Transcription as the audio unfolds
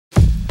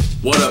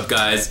What up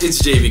guys, it's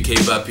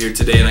JVK here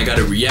today and I got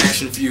a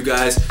reaction for you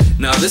guys.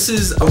 Now this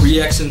is a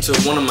reaction to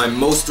one of my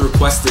most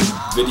requested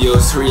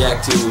videos to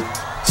react to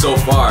so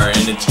far,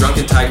 and it's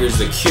Drunken Tiger's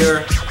The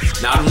Cure.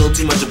 Now I don't know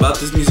too much about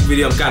this music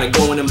video, I'm kind of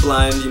going in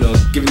blind, you know,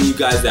 giving you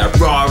guys that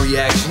raw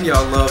reaction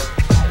y'all love.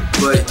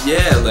 But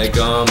yeah, like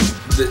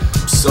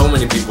so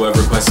many people have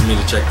requested me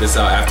to check this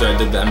out after I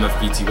did the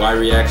MFBTY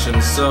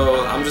reaction,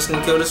 so I'm just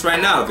gonna kill this right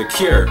now. The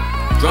Cure,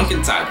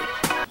 Drunken Tiger.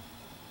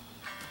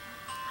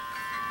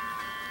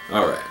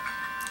 Alright,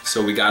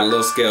 so we got a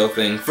little scale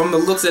thing. From the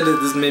looks at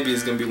it, this maybe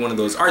is going to be one of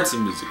those artsy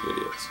music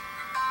videos.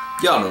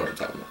 Y'all know what I'm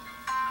talking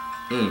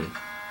about.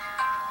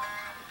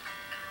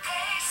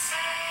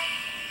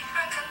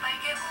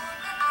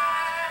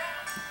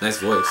 Nice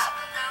voice.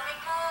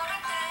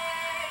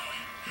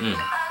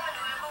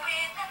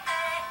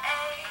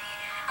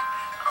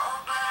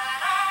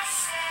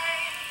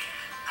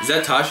 Is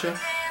that Tasha?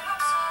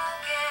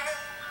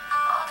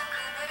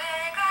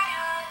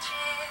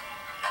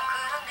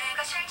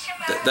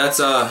 That's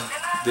the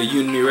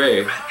Yumi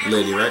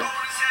lady, right?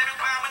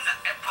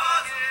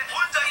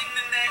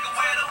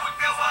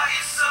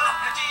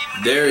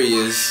 There he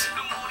is.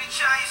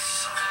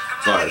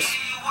 Bars.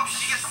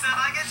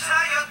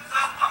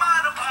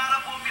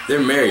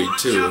 They're married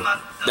too.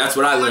 That's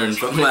what I learned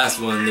from the last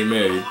one. They're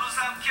married.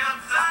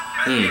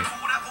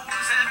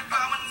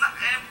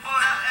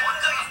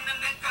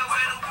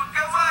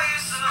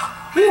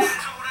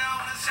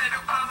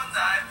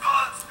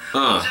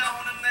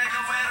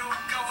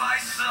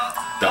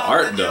 The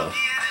art though.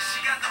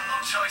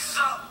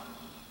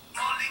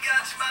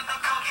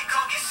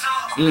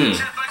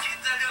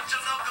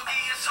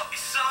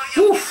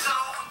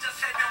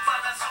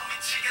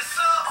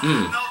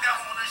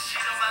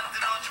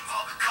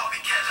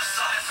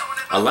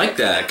 I like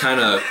that, kind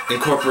of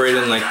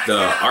incorporating like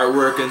the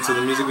artwork into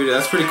the music video.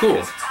 That's pretty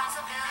cool.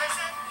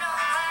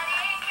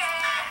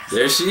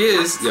 There she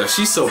is. Yo,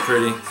 she's so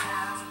pretty.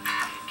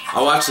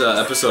 I watched an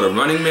episode of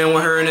Running Man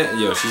with her in it.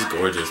 Yo, she's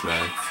gorgeous,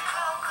 man.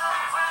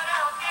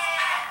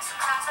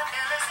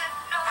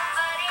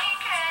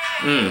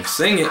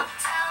 Sing it.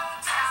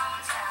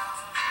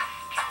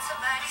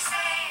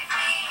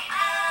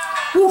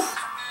 Woo.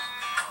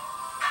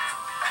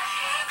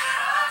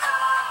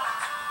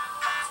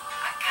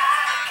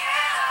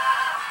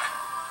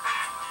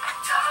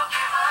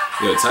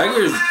 Yo,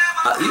 Tiger's,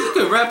 he's a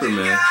good rapper,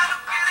 man.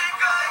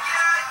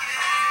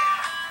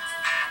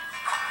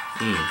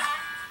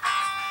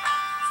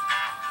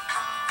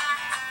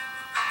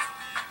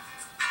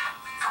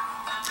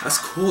 That's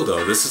cool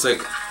though. This is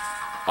like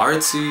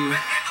artsy.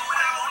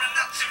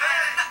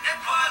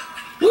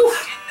 Woo.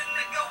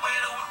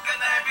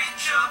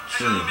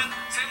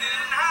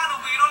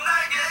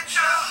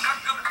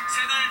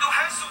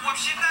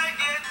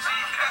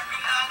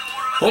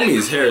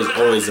 Homie's hair is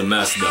always a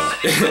mess though.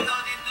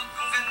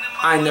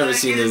 I ain't never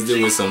seen this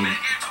dude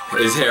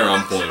with his hair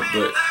on point,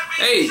 but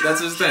hey,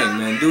 that's his thing,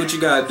 man. Do what you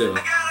gotta do.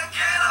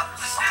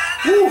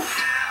 Woo.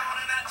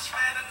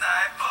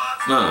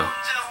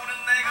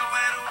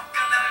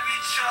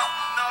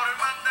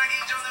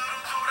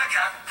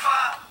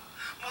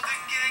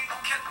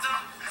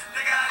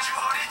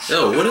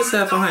 Yo, what is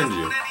that behind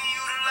you?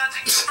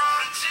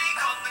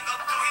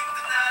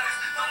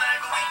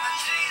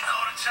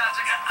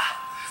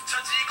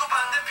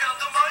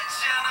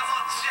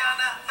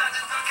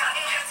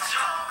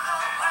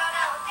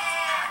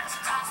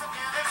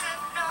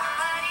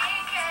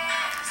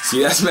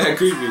 See, that's mad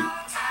creepy.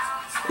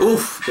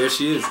 Oof, there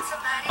she is.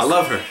 I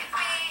love her.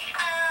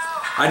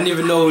 I didn't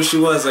even know who she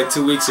was like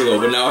 2 weeks ago,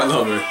 but now I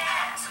love her.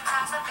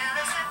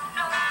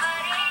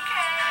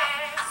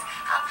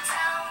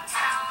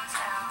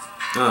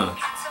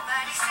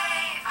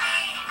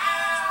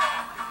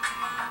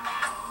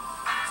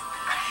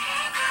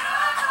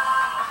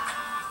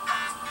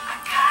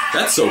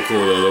 That's so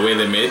cool though, the way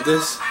they made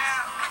this.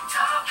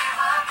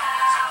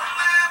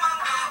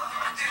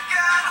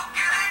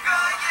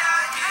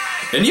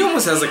 And he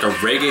almost has like a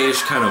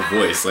reggae-ish kind of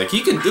voice. Like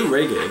he could do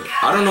reggae.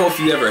 I don't know if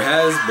he ever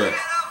has, but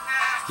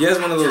he has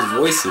one of those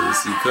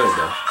voices. He could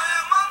though.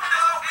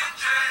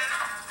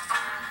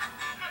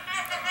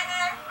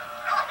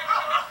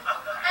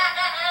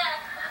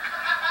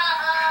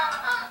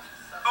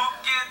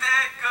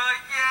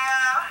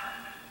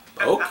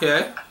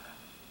 Okay.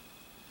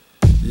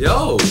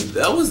 Yo,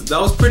 that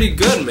was pretty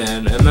good,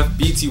 man.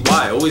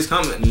 MFBTY always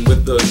commenting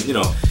with the, you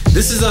know,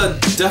 this is a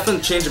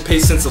definite change of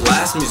pace since the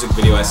last music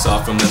video I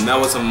saw from them. That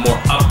was a more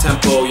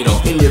up-tempo, you know,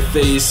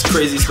 in-your-face,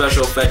 crazy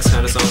special effects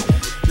kind of song.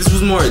 This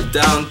was more a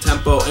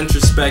down-tempo,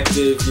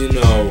 introspective, you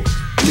know,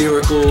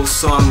 lyrical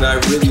song that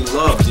I really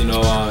loved. You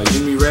know,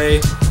 Yumi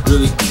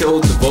really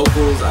killed the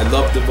vocals. I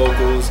love the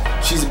vocals.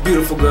 She's a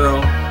beautiful girl.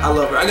 I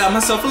love her. I got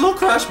myself a little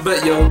crush,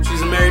 but yo,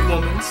 she's a married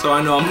woman, so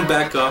I know I'm gonna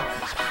back up.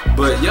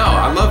 But yo,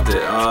 I loved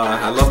it.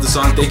 I love the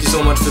song. Thank you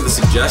so much for the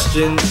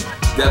suggestion.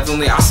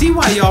 Definitely, I see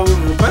why y'all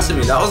requested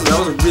me. That was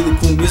a really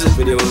cool music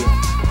video.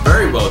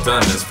 Very well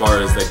done as far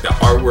as like the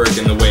artwork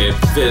and the way it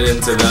fit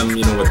into them.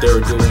 You know what they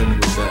were doing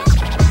with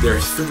that, their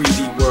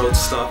 3D world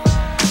stuff.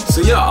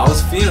 So yeah, I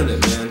was feeling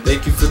it, man.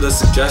 Thank you for the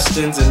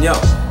suggestions, and yo,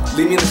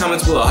 leave me in the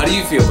comments below. How do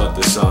you feel about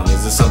this song?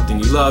 Is this something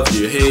you love? Do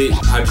you hate?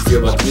 How'd you feel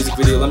about the music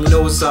video? Let me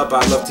know what's up.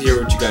 I'd love to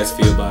hear what you guys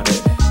feel about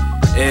it.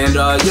 And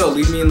yo,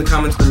 leave me in the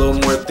comments below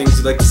more things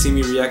you'd like to see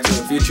me react to in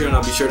the future, and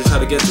I'll be sure to try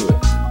to get to it.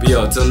 But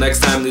yo, until next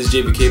time, this is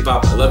JBK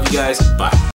Pop. I love you guys. Bye.